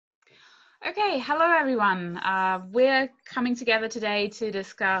Okay, hello everyone. We're coming together today to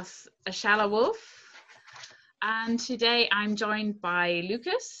discuss Ashala Wolf. And today I'm joined by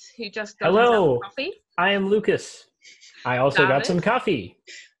Lucas, who just got himself Hello, coffee. I am Lucas. I also got some David. coffee.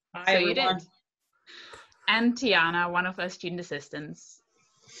 Hi, So you everyone. did. And Tiana, one of our student assistants.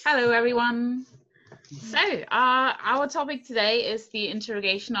 Hello everyone. So our topic today is the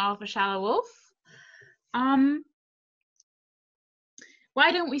interrogation of Ashala Wolf.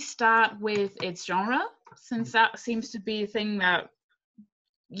 Why don't we start with its genre, since that seems to be a thing that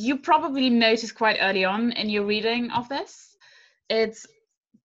you probably noticed quite early on in your reading of this. It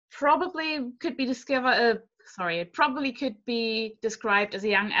probably could be described as a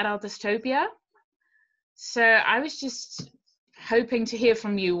young adult dystopia. So I was just hoping to hear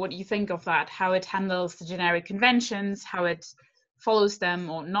from you what you think of that, how it handles the generic conventions, how it follows them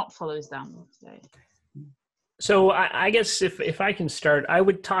or not follows them. So I guess if I can start, I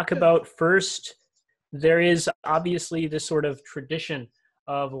would talk about first, there is obviously this sort of tradition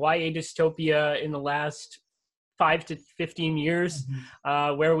of YA dystopia in the last 5 to 15 years,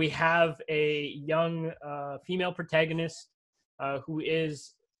 where we have a young female protagonist who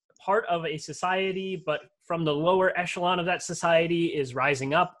is part of a society, but from the lower echelon of that society is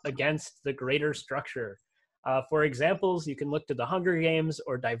rising up against the greater structure. For examples, you can look to the Hunger Games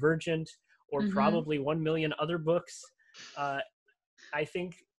or Divergent, or probably 1 million other books. I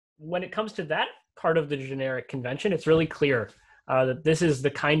think when it comes to that part of the generic convention, it's really clear that this is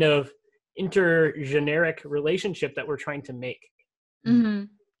the kind of intergeneric relationship that we're trying to make. Mm-hmm.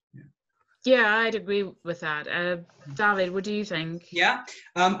 Yeah, I'd agree with that. David, what do you think? Yeah,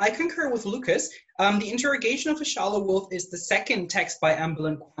 I concur with Lucas. The Interrogation of Ashala Wolf is the second text by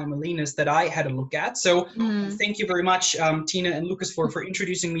Ambulant Quimelinas that I had a look at. So thank you very much, Tina and Lucas, for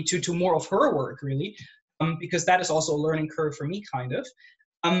introducing me to more of her work, really, because that is also a learning curve for me, kind of.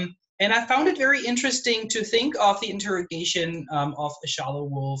 And I found it very interesting to think of the Interrogation of Ashala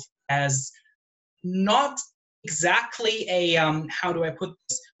Wolf as not exactly a, how do I put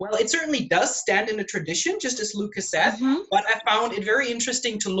this? Well, it certainly does stand in a tradition, just as Lucas said, but I found it very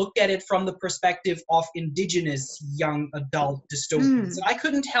interesting to look at it from the perspective of indigenous young adult dystopians. And I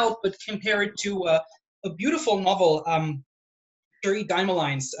couldn't help but compare it to a beautiful novel, Sherry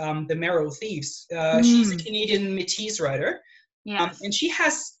Dimeline's The Marrow Thieves. She's a Canadian Métis writer, and she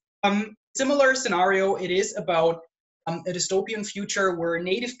has similar scenario. It is about a dystopian future where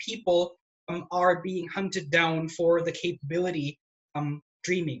native people are being hunted down for the capability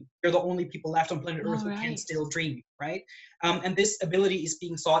dreaming. They're the only people left on planet Earth who can still dream, right? And this ability is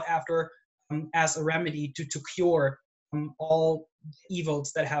being sought after as a remedy to cure all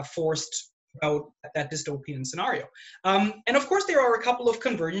evils that have forced about that dystopian scenario. And of course, there are a couple of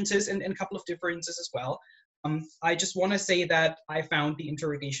convergences and a couple of differences as well. I just want to say that I found the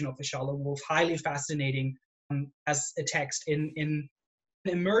Interrogation of Ashala Wolf highly fascinating as a text in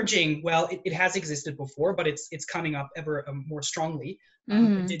emerging, well, it has existed before, but it's coming up ever more strongly.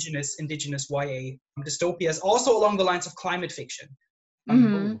 Indigenous YA dystopias, also along the lines of climate fiction.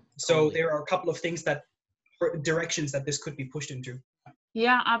 So there are a couple of things directions that this could be pushed into.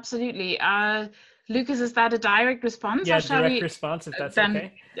 Yeah, absolutely. Lucas, is that a direct response? Yeah, direct response, if that's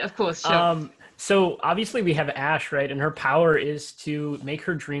okay. Of course, sure. So obviously we have Ash, right? And her power is to make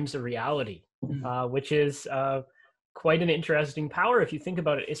her dreams a reality, which is quite an interesting power if you think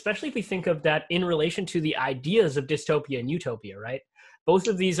about it, especially if we think of that in relation to the ideas of dystopia and utopia, right? Both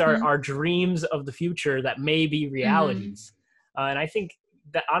of these are dreams of the future that may be realities. And I think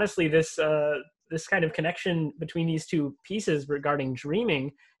that honestly, this kind of connection between these two pieces regarding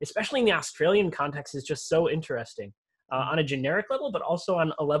dreaming, especially in the Australian context, is just so interesting on a generic level, but also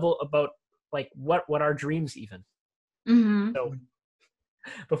on a level about like what are dreams even. So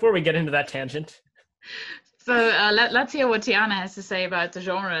before we get into that tangent. So let's hear what Tiana has to say about the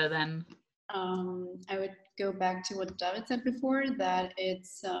genre then. I would go back to what David said before, that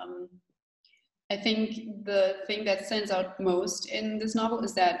it's, I think the thing that stands out most in this novel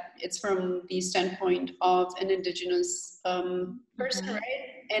is that it's from the standpoint of an indigenous person,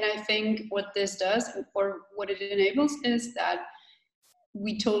 right? And I think what this does, or what it enables, is that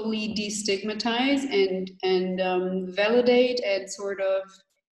we totally destigmatize and validate and sort of,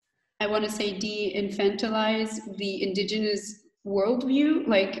 I want to say, de-infantilize the indigenous worldview.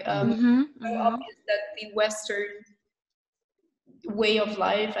 Like, how obvious that the Western way of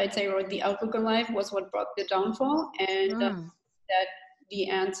life, I'd say, or the outlook on life was what brought the downfall, and that the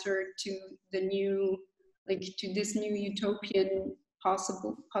answer to the new, like to this new utopian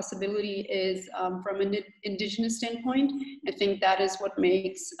possibility is from an indigenous standpoint. I think that is what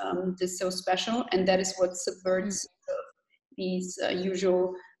makes this so special, and that is what subverts these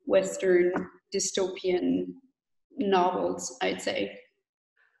usual Western dystopian novels, I'd say.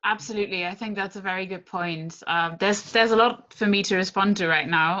 Absolutely, I think that's a very good point. There's a lot for me to respond to right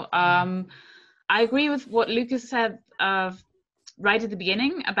now. I agree with what Lucas said right at the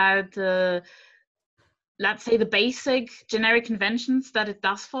beginning about the, let's say, the basic generic conventions that it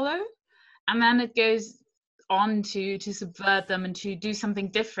does follow, and then it goes on to subvert them and to do something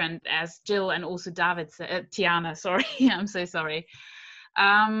different, as Jill and also David said, Tiana, sorry, I'm so sorry.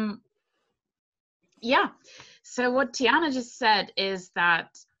 Yeah, so what Tiana just said is that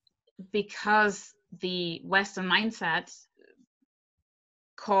because the Western mindset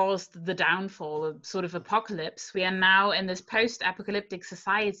caused the downfall of sort of apocalypse, we are now in this post-apocalyptic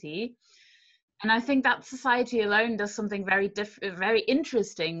society. And I think that society alone does something very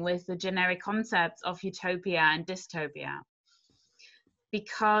interesting with the generic concepts of utopia and dystopia.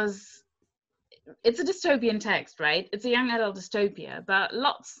 Because it's a dystopian text, right? It's a young adult dystopia, but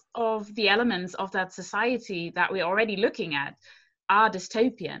lots of the elements of that society that we're already looking at are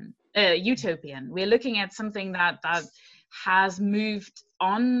utopian. We're looking at something that has moved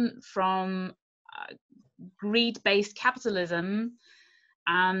on from greed-based capitalism,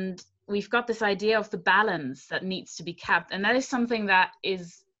 and we've got this idea of the balance that needs to be kept, and that is something that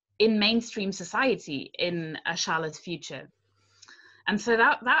is in mainstream society in Ashala's future. And so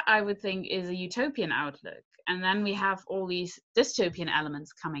that I would think is a utopian outlook. And then we have all these dystopian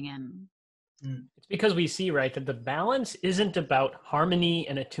elements coming in. It's because we see, right, that the balance isn't about harmony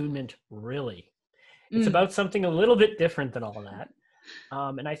and attunement, really. It's about something a little bit different than all of that.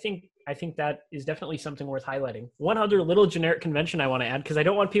 And I think that is definitely something worth highlighting. One other little generic convention I want to add, because I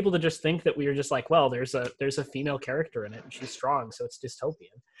don't want people to just think that we are just like, well, there's a female character in it and she's strong, so it's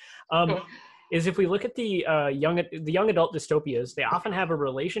dystopian. Is if we look at the young adult dystopias, they often have a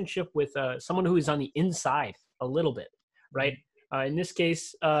relationship with someone who is on the inside a little bit, right? In this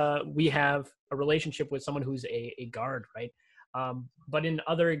case, we have a relationship with someone who's a guard, right? But in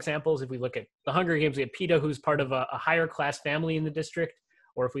other examples, if we look at the Hunger Games, we have PETA, who's part of a higher class family in the district.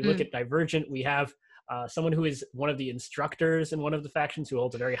 Or if we look at Divergent, we have someone who is one of the instructors in one of the factions who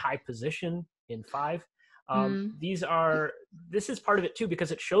holds a very high position in 5. This is part of it too,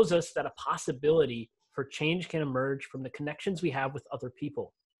 because it shows us that a possibility for change can emerge from the connections we have with other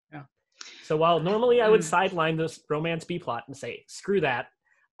people. Yeah. So while normally I would sideline this romance B plot and say, screw that,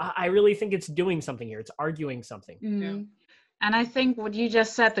 I really think it's doing something here. It's arguing something. Yeah. And I think what you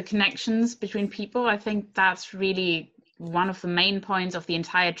just said, the connections between people, I think that's really one of the main points of the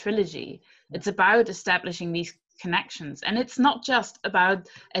entire trilogy. It's about establishing these connections. And it's not just about,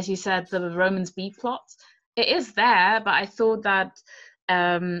 as you said, the romance B plot. It is there, but I thought that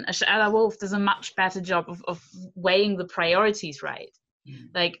Ashala Wolf does a much better job of weighing the priorities right.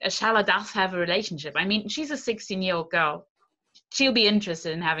 Like, Ashala does have a relationship. I mean, she's a 16-year-old girl. She'll be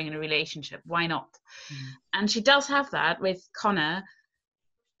interested in having a relationship. Why not? And she does have that with Connor,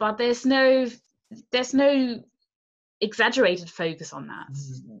 but there's no exaggerated focus on that.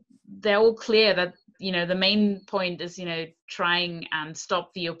 They're all clear that, the main point is, trying and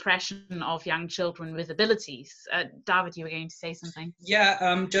stop the oppression of young children with abilities. David, you were going to say something?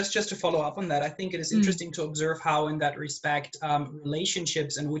 Yeah, just to follow up on that, I think it is interesting to observe how, in that respect,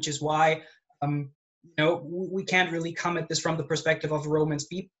 relationships, and which is why, we can't really come at this from the perspective of romance,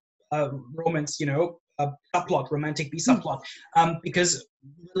 subplot, romantic B subplot, because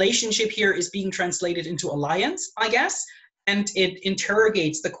relationship here is being translated into alliance, I guess. And it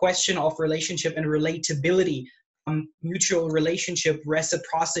interrogates the question of relationship and relatability, mutual relationship,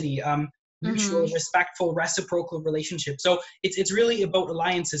 reciprocity, mutual respectful, reciprocal relationship. So it's really about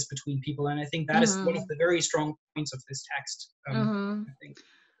alliances between people. And I think that is one of the very strong points of this text, I think.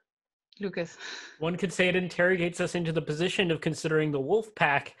 Lucas. One could say it interrogates us into the position of considering the wolf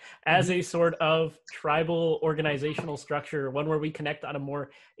pack as a sort of tribal organizational structure, one where we connect on a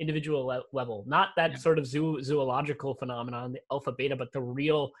more individual level, not that sort of zoological phenomenon, the alpha beta, but the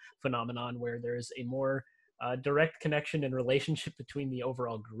real phenomenon where there's a more direct connection and relationship between the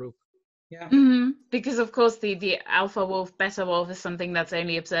overall group. Yeah. Because of course the alpha wolf, beta wolf is something that's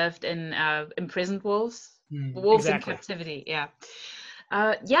only observed in imprisoned wolves, wolves in captivity. Yeah,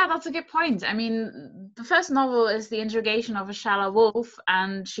 that's a good point. I mean, the first novel is the Interrogation of Ashala Wolf,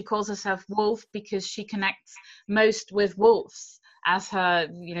 and she calls herself Wolf because she connects most with wolves as her,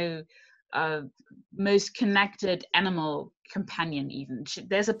 most connected animal companion even.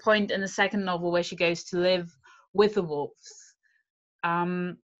 There's a point in the second novel where she goes to live with the wolves.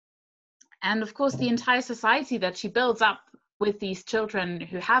 And of course, the entire society that she builds up with these children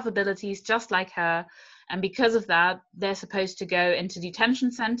who have abilities just like her. And because of that, they're supposed to go into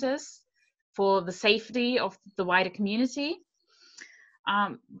detention centers for the safety of the wider community.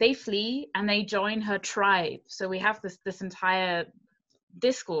 they flee and they join her tribe. So we have this entire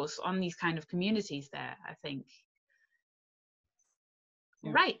discourse on these kind of communities there, I think.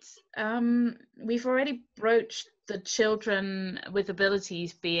 Yeah. Right. We've already broached the children with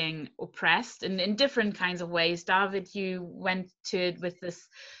abilities being oppressed in different kinds of ways. David, you went to it with this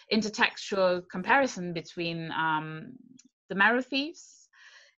intertextual comparison between the Marrow Thieves,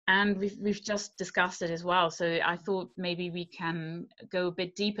 and we've just discussed it as well. So I thought maybe we can go a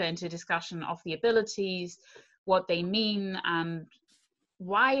bit deeper into discussion of the abilities, what they mean, and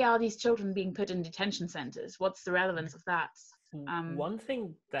why are these children being put in detention centers? What's the relevance of that? One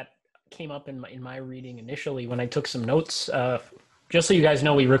thing that came up in my reading initially when I took some notes, just so you guys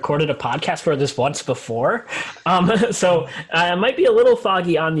know, we recorded a podcast for this once before. So it might be a little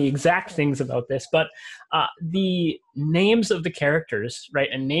foggy on the exact things about this, but the names of the characters, right?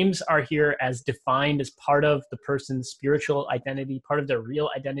 And names are here as defined as part of the person's spiritual identity, part of their real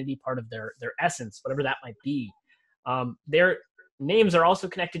identity, part of their essence, whatever that might be. Their names are also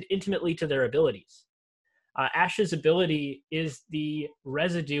connected intimately to their abilities. Ash's ability is the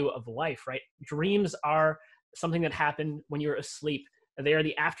residue of life, right? Dreams are something that happen when you're asleep. They are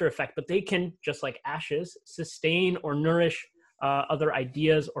the after effect, but they can, just like ashes, sustain or nourish other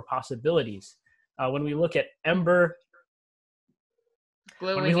ideas or possibilities. When we look at Ember,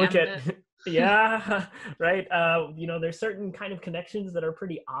 when we look at, yeah, right. There's certain kind of connections that are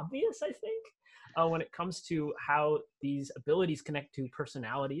pretty obvious, I think, when it comes to how these abilities connect to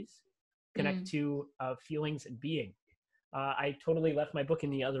personalities, connect to feelings and being. I totally left my book in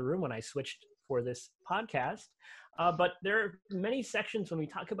the other room when I switched for this podcast. But there are many sections when we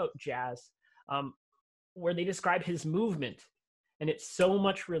talk about Jazz where they describe his movement, and it so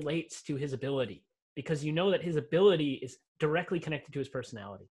much relates to his ability, because you know that his ability is directly connected to his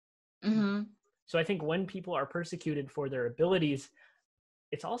personality. Mm-hmm. So I think when people are persecuted for their abilities,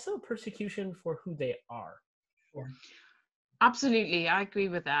 it's also persecution for who they are. Sure. Absolutely, I agree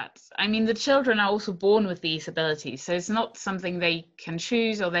with that. I mean, the children are also born with these abilities, so it's not something they can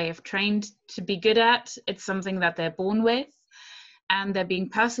choose or they have trained to be good at. It's something that they're born with, and they're being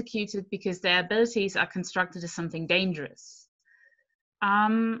persecuted because their abilities are constructed as something dangerous.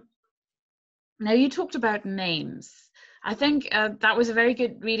 Now, you talked about names. I think that was a very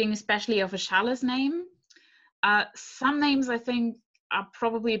good reading, especially of Ashala's name. Some names, I think, are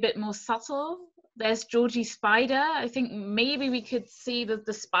probably a bit more subtle. There's Georgie Spider. I think maybe we could see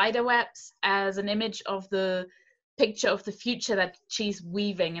the spider webs as an image of the picture of the future that she's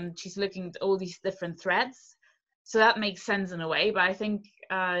weaving, and she's looking at all these different threads. So that makes sense in a way, but I think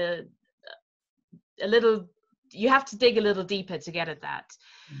you have to dig a little deeper to get at that.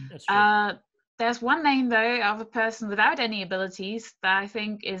 That's true. There's one name, though, of a person without any abilities that I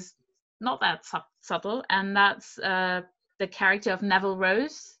think is not that subtle, and that's the character of Neville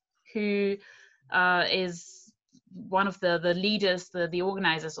Rose, who is one of the leaders, the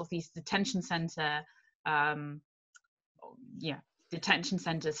organizers of these detention center, detention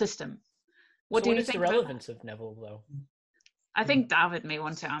center system. What do you think? What's the relevance of Neville, though? I think David may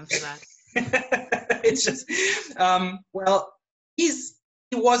want to answer that. It's just,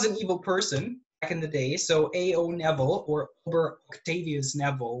 he was an evil person back in the day. So A.O. Neville, or Ober Octavius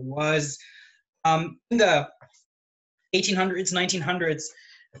Neville, was in the 1800s, 1900s.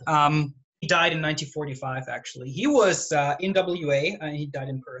 He died in 1945, actually. He was in WA, and he died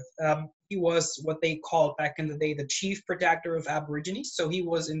in Perth. He was what they called back in the day the chief protector of Aborigines. So he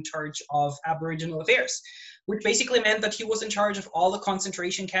was in charge of Aboriginal affairs, which basically meant that he was in charge of all the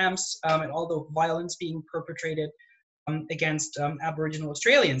concentration camps and all the violence being perpetrated against Aboriginal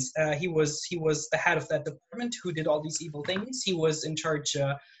Australians. He was the head of that department who did all these evil things. He was in charge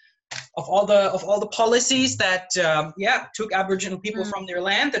of all the policies that took Aboriginal people from their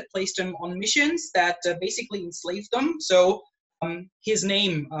land, that placed them on missions, that basically enslaved them. So his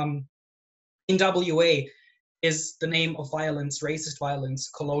name in WA is the name of violence, racist violence,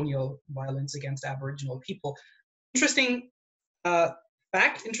 colonial violence against Aboriginal people. Interesting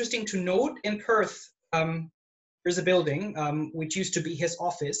fact, interesting to note, in Perth, there's a building which used to be his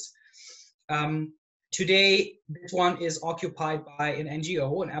office. Today, this one is occupied by an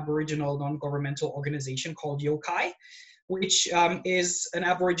NGO, an Aboriginal non-governmental organization called Yokai, which is an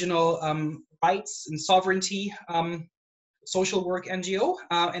Aboriginal rights and sovereignty social work NGO,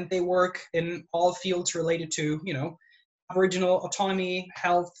 and they work in all fields related to, Aboriginal autonomy,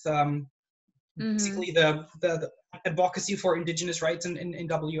 health, basically the advocacy for Indigenous rights in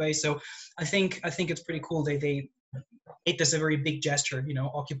WA. So I think it's pretty cool. They made this a very big gesture,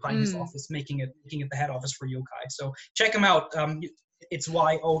 occupying his office, making it the head office for Yokai. So check them out. It's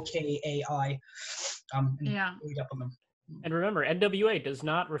YOKAI. Read up on them. And remember, NWA does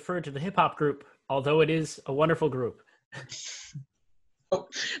not refer to the hip hop group, although it is a wonderful group. Oh,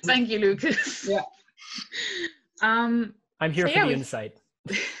 Thank you, Lucas. yeah. I'm here for the insight.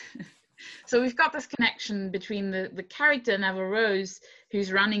 So we've got this connection between the character Neville Rose,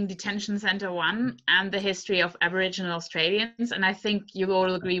 who's running Detention Centre 1, and the history of Aboriginal Australians. And I think you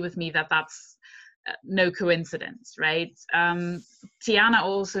all agree with me that that's no coincidence, right? Tiana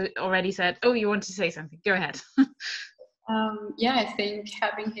also already said, oh, you want to say something? Go ahead. Yeah, I think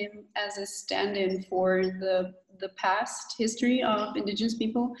having him as a stand-in for the past history of Indigenous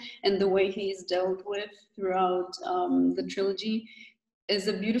people and the way he's dealt with throughout the trilogy is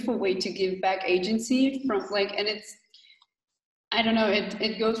a beautiful way to give back agency from and it's, I don't know,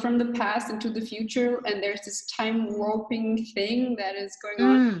 it goes from the past into the future, and there's this time warping thing that is going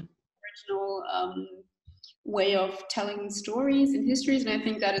on in the original way of telling stories and histories, and I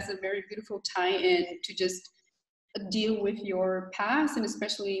think that is a very beautiful tie-in to just deal with your past, and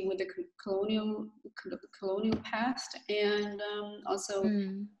especially with the colonial past, and also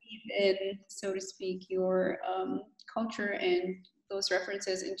in, so to speak, your culture and those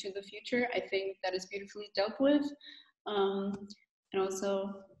references into the future. I think that is beautifully dealt with, and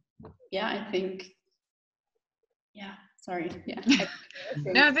also, yeah, I think, yeah. Sorry, yeah.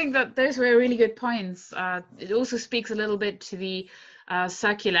 No, I think that those were really good points. It also speaks a little bit to the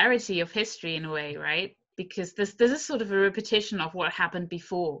circularity of history in a way, right? Because this is sort of a repetition of what happened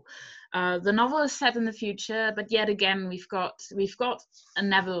before. The novel is set in the future, but yet again we've got a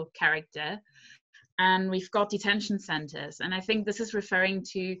Neville character, and we've got detention centres, and I think this is referring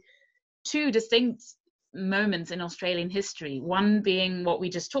to two distinct moments in Australian history. One being what we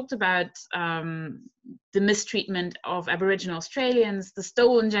just talked about, the mistreatment of Aboriginal Australians, the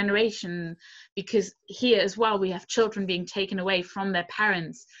stolen generation, because here as well we have children being taken away from their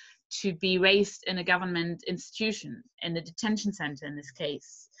parents to be raised in a government institution, in a detention centre in this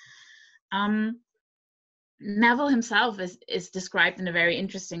case. Neville himself is described in a very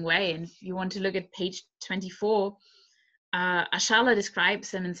interesting way, and if you want to look at page 24, Ashala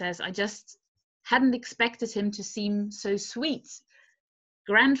describes him and says, I just hadn't expected him to seem so sweet,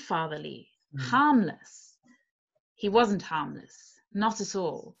 grandfatherly, harmless. He wasn't harmless, not at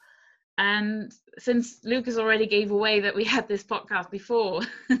all. And since Lucas already gave away that we had this podcast before,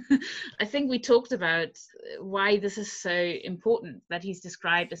 I think we talked about why this is so important, that he's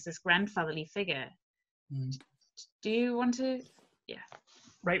described as this grandfatherly figure. Do you want to? Yeah.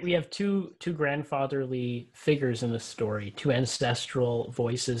 Right, we have two grandfatherly figures in the story, two ancestral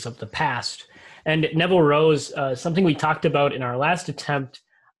voices of the past. And Neville Rose, something we talked about in our last attempt,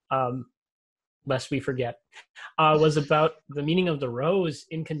 lest we forget, was about the meaning of the rose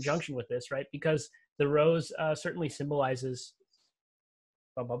in conjunction with this, right? Because the rose certainly symbolizes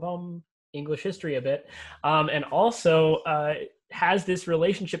English history a bit, and also has this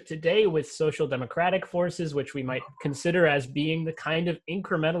relationship today with social democratic forces, which we might consider as being the kind of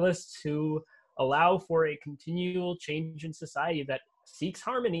incrementalists who allow for a continual change in society that seeks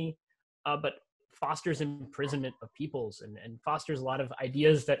harmony, but fosters imprisonment of peoples and fosters a lot of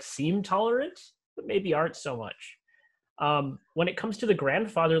ideas that seem tolerant, but maybe aren't so much. When it comes to the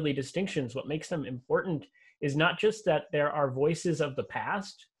grandfatherly distinctions, what makes them important is not just that there are voices of the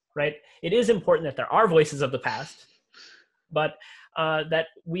past, right? It is important that there are voices of the past, but that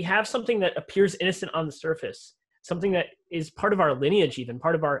we have something that appears innocent on the surface, something that is part of our lineage, even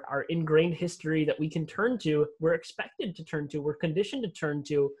part of our ingrained history that we can turn to, we're expected to turn to, we're conditioned to turn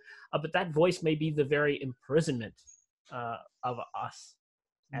to, but that voice may be the very imprisonment of us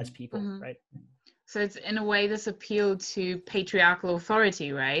as people, right? So it's in a way this appeal to patriarchal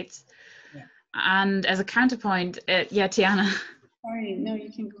authority, right? Yeah. And as a counterpoint, yeah, Tiana. Sorry, no, you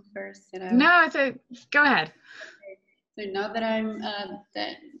can go first. No, so go ahead. So now that I'm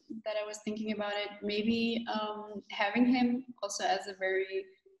that I was thinking about it, maybe having him also as a very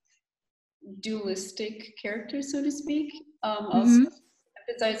dualistic character, so to speak, also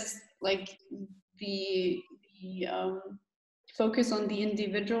emphasizes like the focus on the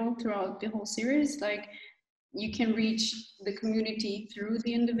individual throughout the whole series. Like you can reach the community through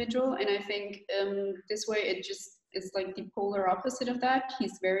the individual, and I think this way it's like the polar opposite of that.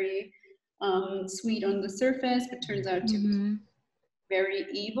 He's very sweet on the surface, but turns out to be very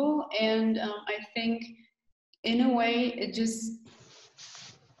evil. And I think in a way it just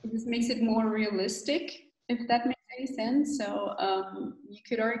makes it more realistic, if that makes any sense. So you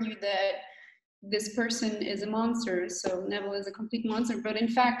could argue that this person is a monster, so Neville is a complete monster, but in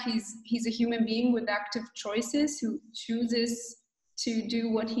fact he's a human being with active choices who chooses to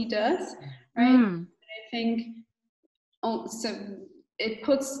do what he does, right? I think also it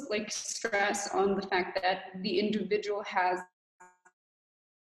puts like stress on the fact that the individual has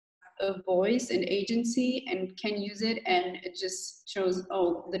a voice and agency and can use it, and it just shows,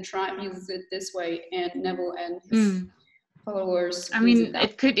 oh, the tribe uses it this way, and Neville and his followers I use mean, that.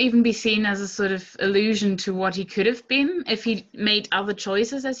 it could even be seen as a sort of allusion to what he could have been if he made other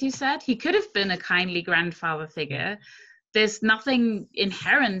choices, as you said. He could have been a kindly grandfather figure. There's nothing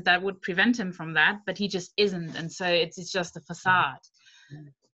inherent that would prevent him from that, but he just isn't, and so it's just a facade.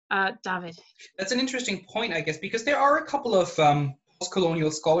 David. That's an interesting point, I guess, because there are a couple of post-colonial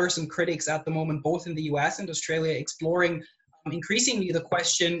scholars and critics at the moment, both in the US and Australia, exploring increasingly the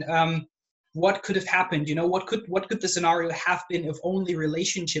question, what could have happened? You know, what could the scenario have been if only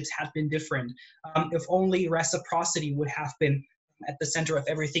relationships had been different? If only reciprocity would have been at the center of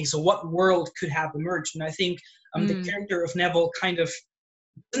everything? So what world could have emerged? And I think the character of Neville kind of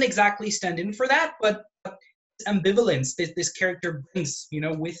doesn't exactly stand in for that, but ambivalence this character brings, you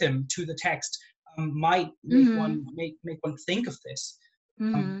know, with him to the text might make one think of this.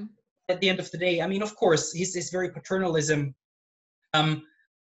 At the end of the day, I mean, of course, his very paternalism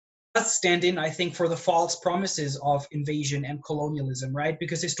does stand in, I think, for the false promises of invasion and colonialism, right?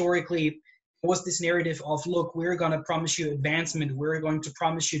 Because historically, there was this narrative of, look, we're going to promise you advancement, we're going to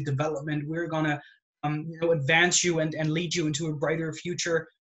promise you development, we're going to you know, advance you and lead you into a brighter future.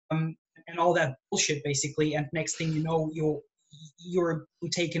 And all that bullshit, basically. And next thing you know, you're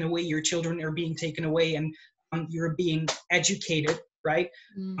taken away, your children are being taken away, and you're being educated, right?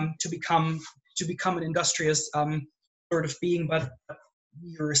 To become an industrious sort of being, but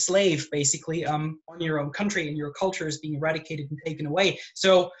you're a slave, basically, on your own country, and your culture is being eradicated and taken away.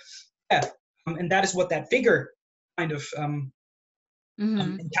 So, yeah, and that is what that figure kind of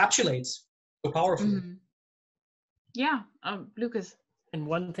encapsulates so powerfully. Yeah, Lucas. And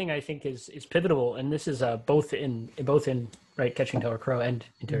one thing I think is pivotal, and this is both in right, Catching Tower Crow and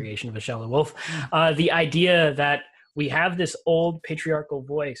Interrogation of Ashala Wolf, the idea that we have this old patriarchal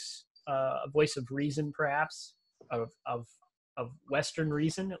voice, a voice of reason, perhaps of Western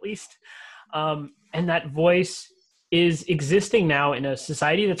reason at least, and that voice is existing now in a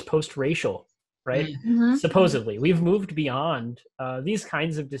society that's post-racial, right? Supposedly, we've moved beyond these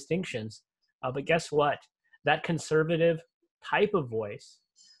kinds of distinctions, but guess what? That conservative type of voice,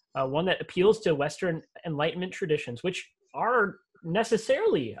 one that appeals to Western Enlightenment traditions, which are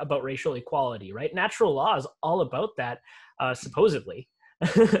necessarily about racial equality, right? Natural law is all about that, supposedly.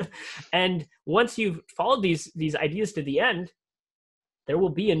 And once you've followed these ideas to the end, there will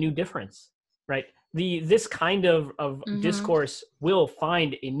be a new difference, right? This kind of discourse will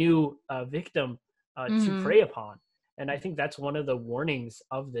find a new victim to prey upon. And I think that's one of the warnings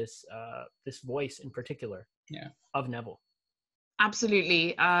of this voice in particular, of Neville.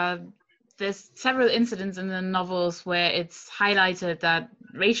 Absolutely. There's several incidents in the novels where it's highlighted that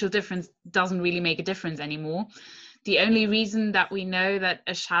racial difference doesn't really make a difference anymore. The only reason that we know that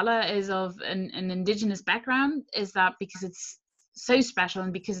Ashala is of an indigenous background is that because it's so special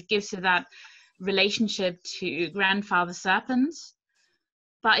and because it gives her that relationship to grandfather serpent.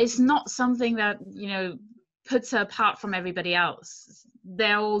 But it's not something that, you know, puts her apart from everybody else.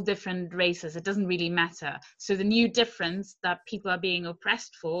 They're all different races. It doesn't really matter. So the new difference that people are being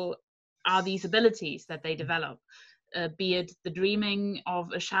oppressed for are these abilities that they develop, be it the dreaming of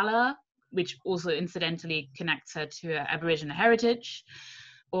Ashala, which also incidentally connects her to her Aboriginal heritage,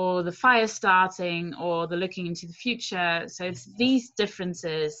 or the fire starting, or the looking into the future. So it's these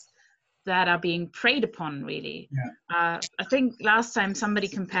differences that are being preyed upon, really. I think last time somebody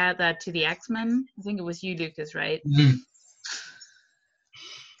compared that to the X-Men. I think it was you, Lucas, right?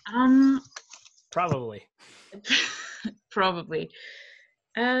 Probably. Probably.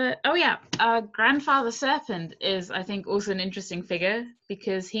 Grandfather Serpent is, I think, also an interesting figure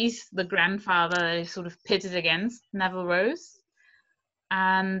because he's the grandfather that is sort of pitted against Neville Rose.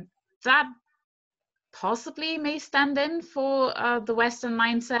 And that possibly may stand in for the Western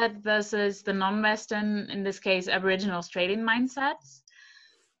mindset versus the non-Western, in this case, Aboriginal Australian mindsets.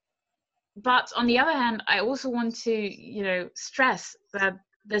 But on the other hand, I also want to, stress that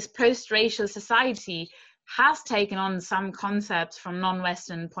this post-racial society has taken on some concepts from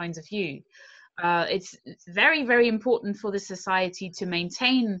non-Western points of view. It's very, very important for the society to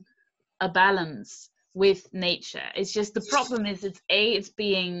maintain a balance with nature. It's just the problem is it's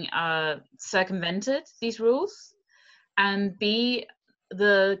being circumvented, these rules, and B,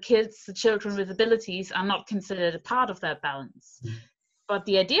 the children with abilities are not considered a part of that balance. But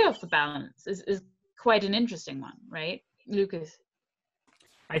the idea of the balance is quite an interesting one, right, Lucas?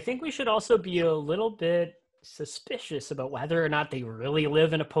 I think we should also be a little bit suspicious about whether or not they really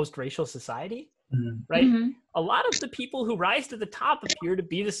live in a post-racial society. right? Mm-hmm. A lot of the people who rise to the top appear to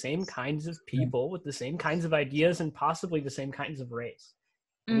be the same kinds of people with the same kinds of ideas and possibly the same kinds of race.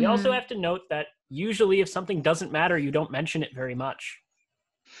 And we also have to note that usually if something doesn't matter, you don't mention it very much.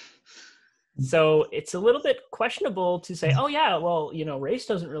 So it's a little bit questionable to say, oh yeah, well, race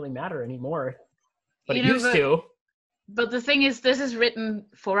doesn't really matter anymore, but it used to. But the thing is, this is written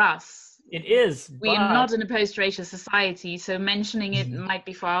for us. It is. We are not in a post-racial society, so mentioning it might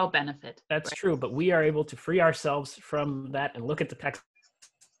be for our benefit. That's true, but we are able to free ourselves from that and look at the text,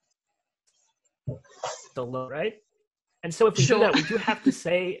 right? And so if we do that, we do have to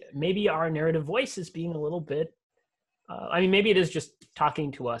say maybe our narrative voice is being a little bit, maybe it is just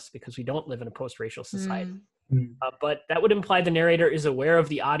talking to us because we don't live in a post-racial society. But that would imply the narrator is aware of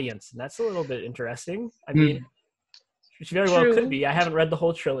the audience, and that's a little bit interesting. I mean, which very well could be. I haven't read the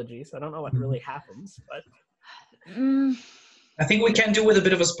whole trilogy, so I don't know what really happens. But I think we can do with a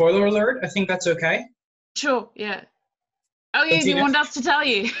bit of a spoiler alert. I think that's okay. Sure, yeah. Oh, yeah, you want us to tell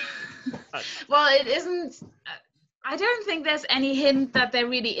you? Well, it isn't... I don't think there's any hint that there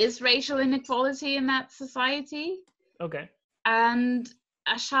really is racial inequality in that society. Okay. And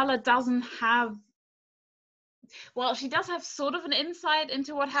Ashala doesn't have... Well, she does have sort of an insight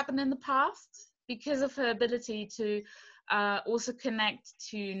into what happened in the past because of her ability to also connect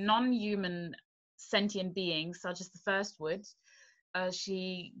to non-human sentient beings, such as the First Wood.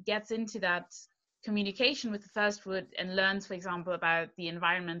 She gets into that communication with the First Wood and learns, for example, about the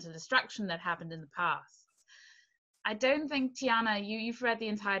environmental destruction that happened in the past. I don't think, Tiana, you've read the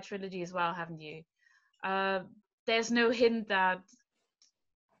entire trilogy as well, haven't you? There's no hint that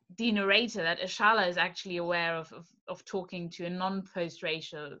the narrator, that Ashala, is actually aware of talking to a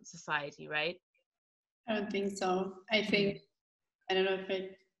non-post-racial society, right? I don't think so. I don't know if I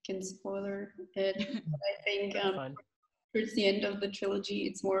can spoiler it, but I think towards the end of the trilogy,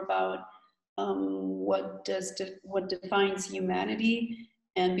 it's more about what defines humanity,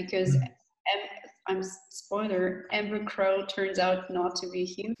 and because I'm spoiler, Amber Crow turns out not to be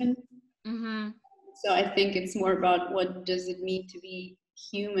human. So I think it's more about what does it mean to be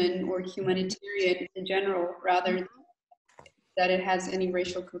human or humanitarian in general, rather than that it has any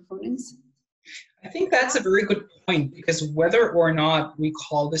racial components. I think that's a very good point, because whether or not we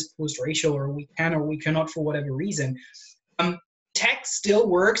call this post-racial, or we can or we cannot for whatever reason, text still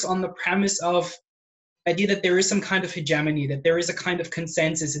works on the premise of the idea that there is some kind of hegemony, that there is a kind of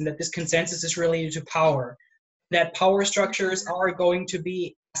consensus, and that this consensus is related to power, that power structures are going to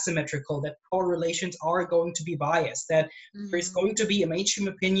be asymmetrical, that power relations are going to be biased, that there is going to be a mainstream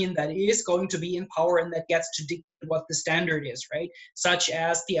opinion that is going to be in power and that gets to dictate what the standard is, right? Such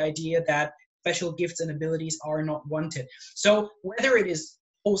as the idea that special gifts and abilities are not wanted. So whether it is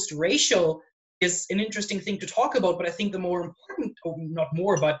post-racial is an interesting thing to talk about, but I think the more important, or not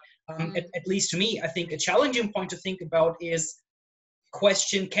more, but at least to me, I think a challenging point to think about is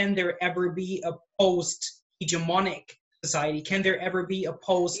question, can there ever be a post-hegemonic society? Can there ever be a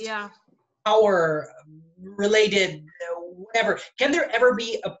post-power related, whatever? Can there ever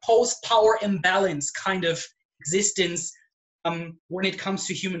be a post-power imbalance kind of existence when it comes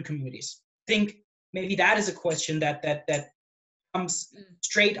to human communities? I think maybe that is a question that comes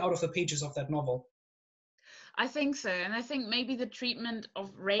straight out of the pages of that novel. I think so, and I think maybe the treatment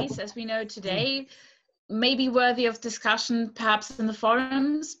of race as we know today may be worthy of discussion, perhaps in the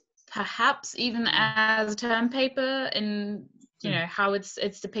forums, perhaps even as a term paper in how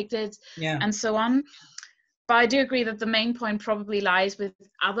it's depicted, and so on. But I do agree that the main point probably lies with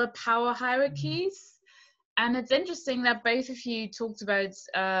other power hierarchies, and it's interesting that both of you talked about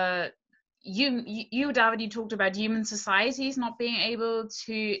you, David, you talked about human societies not being able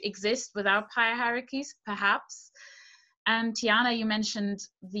to exist without power hierarchies, perhaps. And Tiana, you mentioned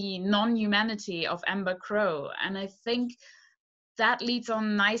the non-humanity of Amber Crow. And I think that leads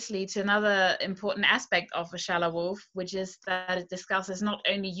on nicely to another important aspect of Ashala Wolf, which is that it discusses not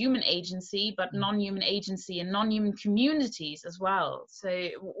only human agency, but non-human agency and non-human communities as well. So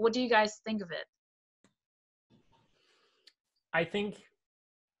what do you guys think of it? I think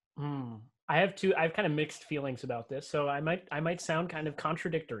I have kind of mixed feelings about this, so I might sound kind of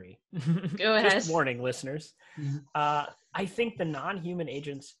contradictory. Go ahead. Just warning, listeners. I think the non-human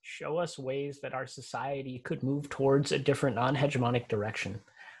agents show us ways that our society could move towards a different non-hegemonic direction.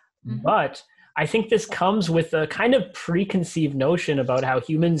 But I think this comes with a kind of preconceived notion about how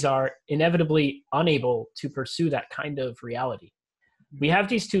humans are inevitably unable to pursue that kind of reality. We have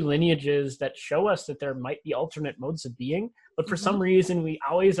these two lineages that show us that there might be alternate modes of being, but for some reason, we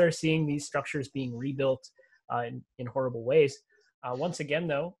always are seeing these structures being rebuilt in horrible ways. Once again,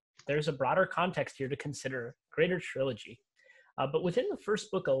 though, there's a broader context here to consider, greater trilogy. But within the first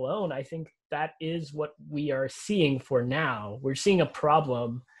book alone, I think that is what we are seeing for now. We're seeing a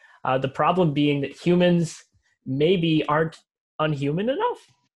problem. The problem being that humans maybe aren't unhuman enough,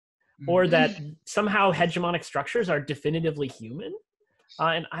 or that somehow hegemonic structures are definitively human.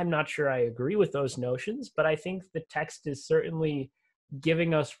 And I'm not sure I agree with those notions, but I think the text is certainly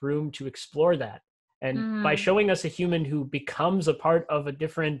giving us room to explore that. And by showing us a human who becomes a part of a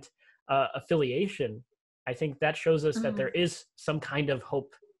different affiliation, I think that shows us that there is some kind of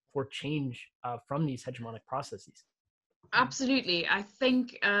hope for change from these hegemonic processes. Absolutely. I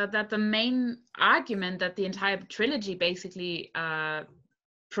think that the main argument that the entire trilogy basically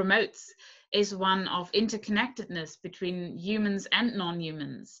promotes is one of interconnectedness between humans and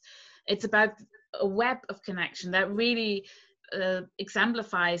non-humans. It's about a web of connection that really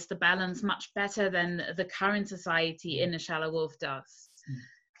exemplifies the balance much better than the current society in Ashala Wolf does.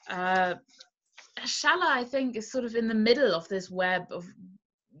 Ashala, I think, is sort of in the middle of this web of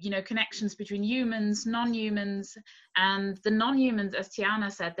connections between humans, non-humans, and the non-humans, as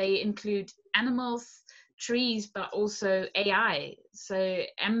Tiana said, they include animals, trees, but also AI. So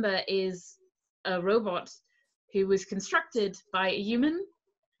Ember is a robot who was constructed by a human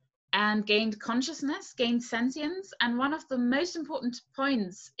and gained consciousness, gained sentience. And one of the most important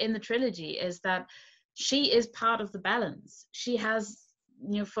points in the trilogy is that she is part of the balance. She has,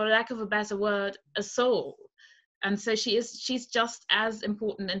 for lack of a better word, a soul. And so she's just as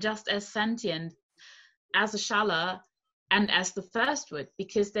important and just as sentient as Ashala and as the first would,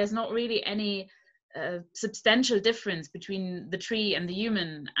 because there's not really any substantial difference between the tree and the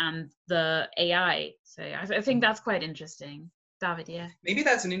human and the AI. So I think that's quite interesting. David, yeah. Maybe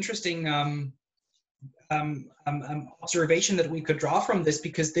that's an interesting observation that we could draw from this,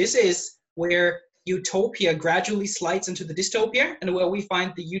 because this is where Utopia gradually slides into the dystopia, and where we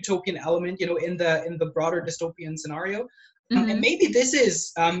find the utopian element, in the broader dystopian scenario. And maybe this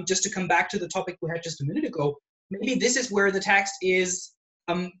is, just to come back to the topic we had just a minute ago, maybe this is where the text is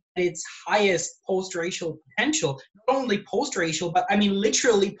at its highest post-racial potential. Not only post-racial, but I mean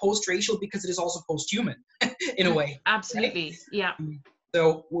literally post-racial, because it is also post-human in a way. Absolutely, right? Yeah.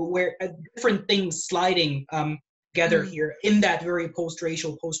 So we're different things sliding together here in that very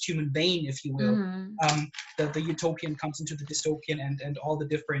post-racial, post-human vein, if you will. The utopian comes into the dystopian, and all the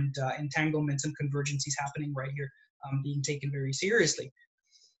different entanglements and convergencies happening right here being taken very seriously.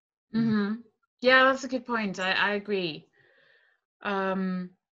 Yeah, that's a good point. I agree.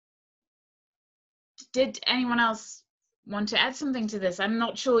 Did anyone else want to add something to this? I'm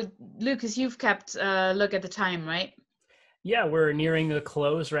not sure. Lucas, you've kept a look at the time, right? Yeah, we're nearing the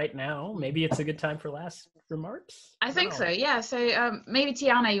close right now. Maybe it's a good time for last remarks? I think so, yeah. So maybe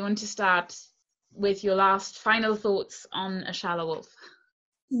Tiana, you want to start with your last final thoughts on Ashala Wolf?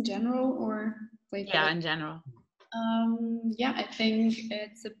 In general, or? Yeah, in general. Yeah, I think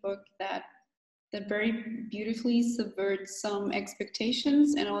it's a book that very beautifully subverts some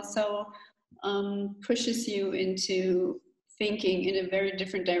expectations, and also pushes you into thinking in a very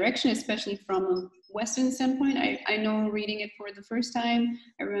different direction, especially from a Western standpoint. I know reading it for the first time,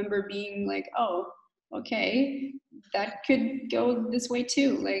 I remember being like, oh, okay, that could go this way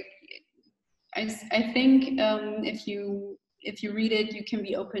too. Like, I think if you read it, you can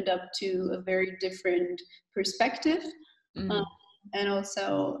be opened up to a very different perspective. And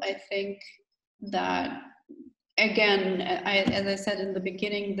also, I think that, again, as I said in the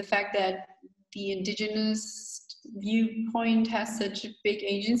beginning, the fact that the indigenous viewpoint has such a big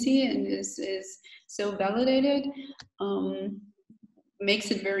agency and is so validated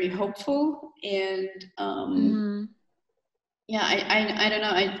makes it very hopeful. And yeah, I don't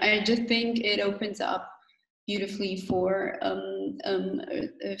know, I just think it opens up beautifully for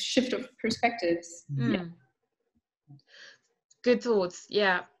a shift of perspectives. Yeah. Good thoughts.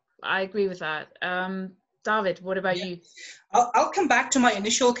 Yeah, I agree with that. David, what about you? I'll come back to my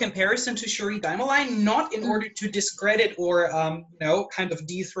initial comparison to Shuri Daimlerline, not in order to discredit or kind of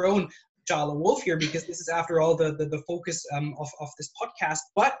dethrone Ashala Wolf here, because this is, after all, the focus of this podcast,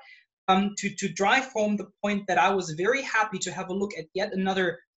 but to drive home the point that I was very happy to have a look at yet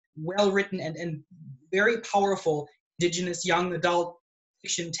another well-written and very powerful indigenous young adult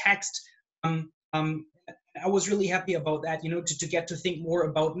fiction text. I was really happy about that, to get to think more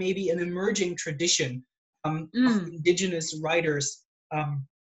about maybe an emerging tradition of indigenous writers,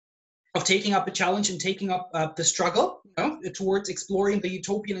 of taking up a challenge and taking up the struggle, towards exploring the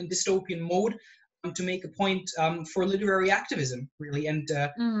utopian and dystopian mode, to make a point for literary activism, really, and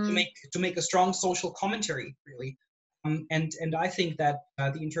to make a strong social commentary, really. And I think that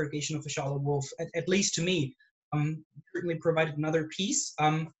the Interrogation of Ashala Wolf, at least to me, certainly provided another piece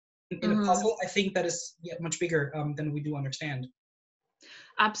in a puzzle, I think that is much bigger than we do understand.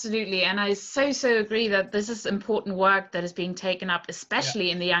 Absolutely, and I so agree that this is important work that is being taken up, especially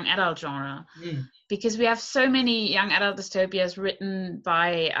in the young adult genre, because we have so many young adult dystopias written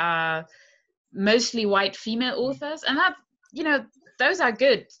by mostly white female authors, and that, you know, those are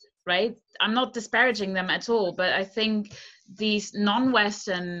good, right? I'm not disparaging them at all, but I think these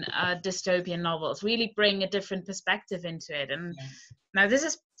non-Western dystopian novels really bring a different perspective into it. And now this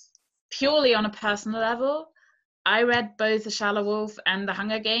is purely on a personal level. I read both Ashala Wolf and The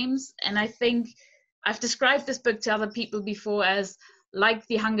Hunger Games, and I think I've described this book to other people before as like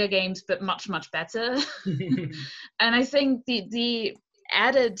The Hunger Games, but much, much better. And I think the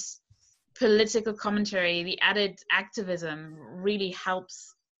added political commentary, the added activism really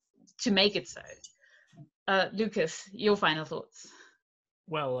helps to make it so. Lucas, your final thoughts?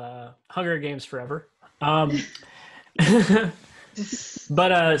 Well, Hunger Games forever.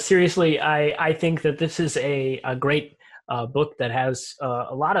 But seriously, I think that this is a great book that has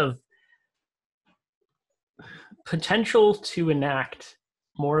a lot of potential to enact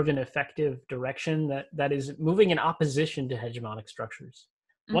more of an effective direction that is moving in opposition to hegemonic structures.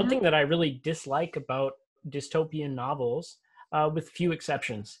 One thing that I really dislike about dystopian novels, with few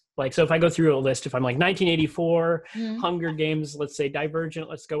exceptions, like, so if I go through a list, if I'm like 1984, Hunger Games, let's say Divergent,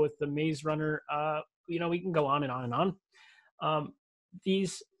 let's go with the Maze Runner, we can go on and on and on.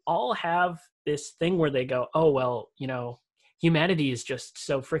 These all have this thing where they go, oh, well, humanity is just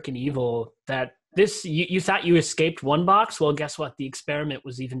so freaking evil that this, you thought you escaped one box? Well, guess what? The experiment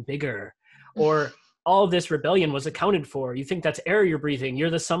was even bigger. Or all of this rebellion was accounted for. You think that's air you're breathing. You're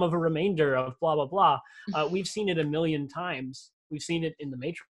the sum of a remainder of blah, blah, blah. We've seen it a million times. We've seen it in The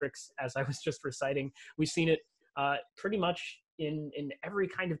Matrix, as I was just reciting. We've seen it pretty much in every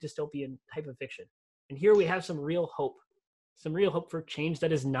kind of dystopian type of fiction. And here we have some real hope for change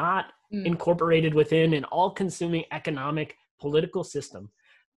that is not incorporated within an all-consuming economic political system.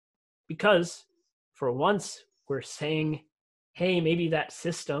 Because for once, we're saying, hey, maybe that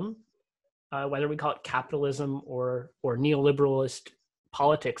system, whether we call it capitalism or neoliberalist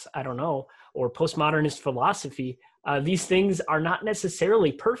politics, I don't know, or postmodernist philosophy, these things are not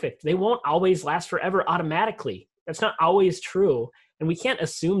necessarily perfect. They won't always last forever automatically. That's not always true. And we can't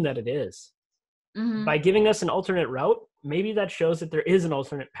assume that it is. By giving us an alternate route, maybe that shows that there is an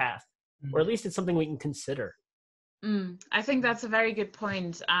alternate path, or at least it's something we can consider. I think that's a very good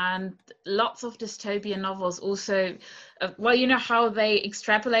point. And lots of dystopian novels also, how they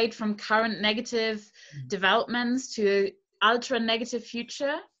extrapolate from current negative developments to an ultra negative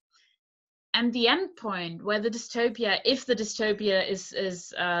future. And the end point where the dystopia, if the dystopia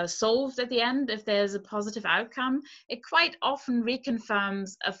is solved at the end, if there's a positive outcome, it quite often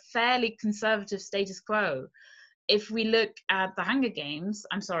reconfirms a fairly conservative status quo. If we look at The Hunger Games,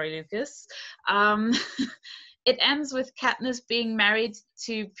 I'm sorry, Lucas, it ends with Katniss being married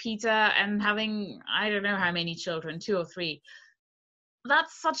to Peter and having, I don't know how many children, 2 or 3.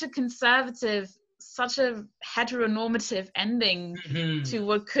 That's such a conservative, such a heteronormative ending to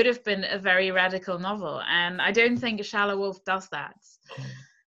what could have been a very radical novel. And I don't think Ashala Wolf does that.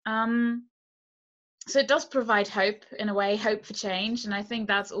 So it does provide hope, in a way, hope for change. And I think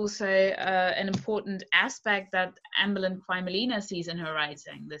that's also an important aspect that Amberlynn Quaimolina sees in her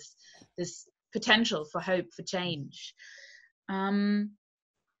writing, this potential for hope for change.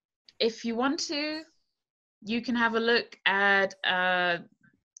 If you want to, you can have a look at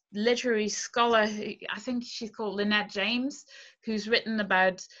literary scholar, I think she's called Lynette James, who's written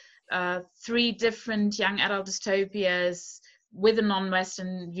about 3 different young adult dystopias with a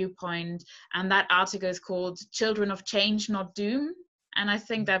non-Western viewpoint, and that article is called Children of Change, Not Doom, and I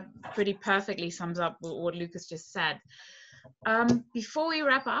think that pretty perfectly sums up what Lucas just said. Before we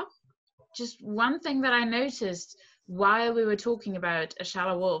wrap up, just one thing that I noticed while we were talking about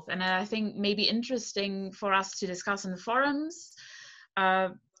Ashala Wolf, and I think maybe interesting for us to discuss in the forums,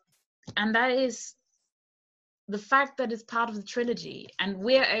 and that is the fact that it's part of the trilogy and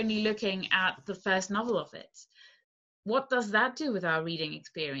we're only looking at the first novel of it. What does that do with our reading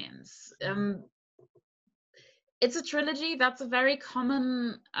experience? It's a trilogy. That's a very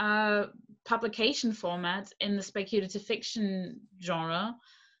common publication format in the speculative fiction genre.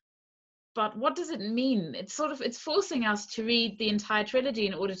 But what does it mean? It's forcing us to read the entire trilogy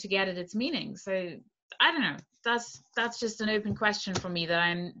in order to get at its meaning. So I don't know. That's just an open question for me that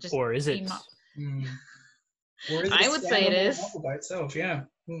I'm just. Or is it? Or is it I would say it is. By itself, yeah.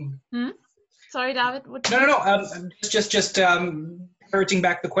 Sorry, David. No. Just parroting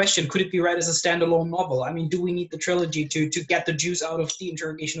back the question: could it be read as a standalone novel? I mean, do we need the trilogy to get the juice out of the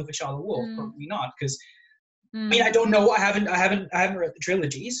Interrogation of Ashala Wolf? Probably not, because I mean, I don't know. I haven't read the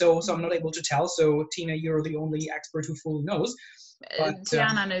trilogy, so I'm not able to tell. So Tina, you're the only expert who fully knows. But,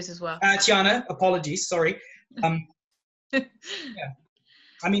 Tiana knows as well. Tiana, apologies, sorry. Yeah.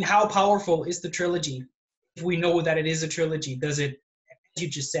 I mean, how powerful is the trilogy? If we know that it is a trilogy, does it, as you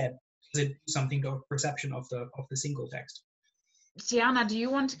just said, does it do something to our perception of the single text? Tiana, do you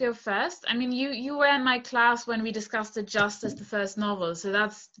want to go first? I mean, you were in my class when we discussed it just as the first novel, so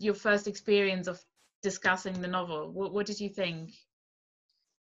that's your first experience of discussing the novel. What did you think?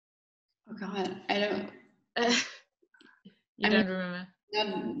 Oh God, I don't. You don't remember?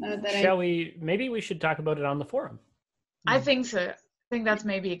 Not that Shall we? Maybe we should talk about it on the forum. I think so. I think that's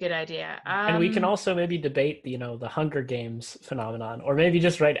maybe a good idea. And we can also maybe debate, the Hunger Games phenomenon, or maybe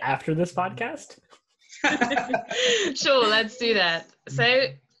just right after this podcast. Sure, let's do that. So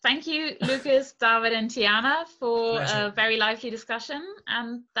thank you, Lucas, David, and Tiana for a very lively discussion.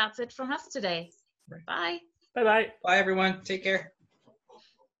 And that's it from us today. Bye. Bye-bye. Bye, everyone. Take care.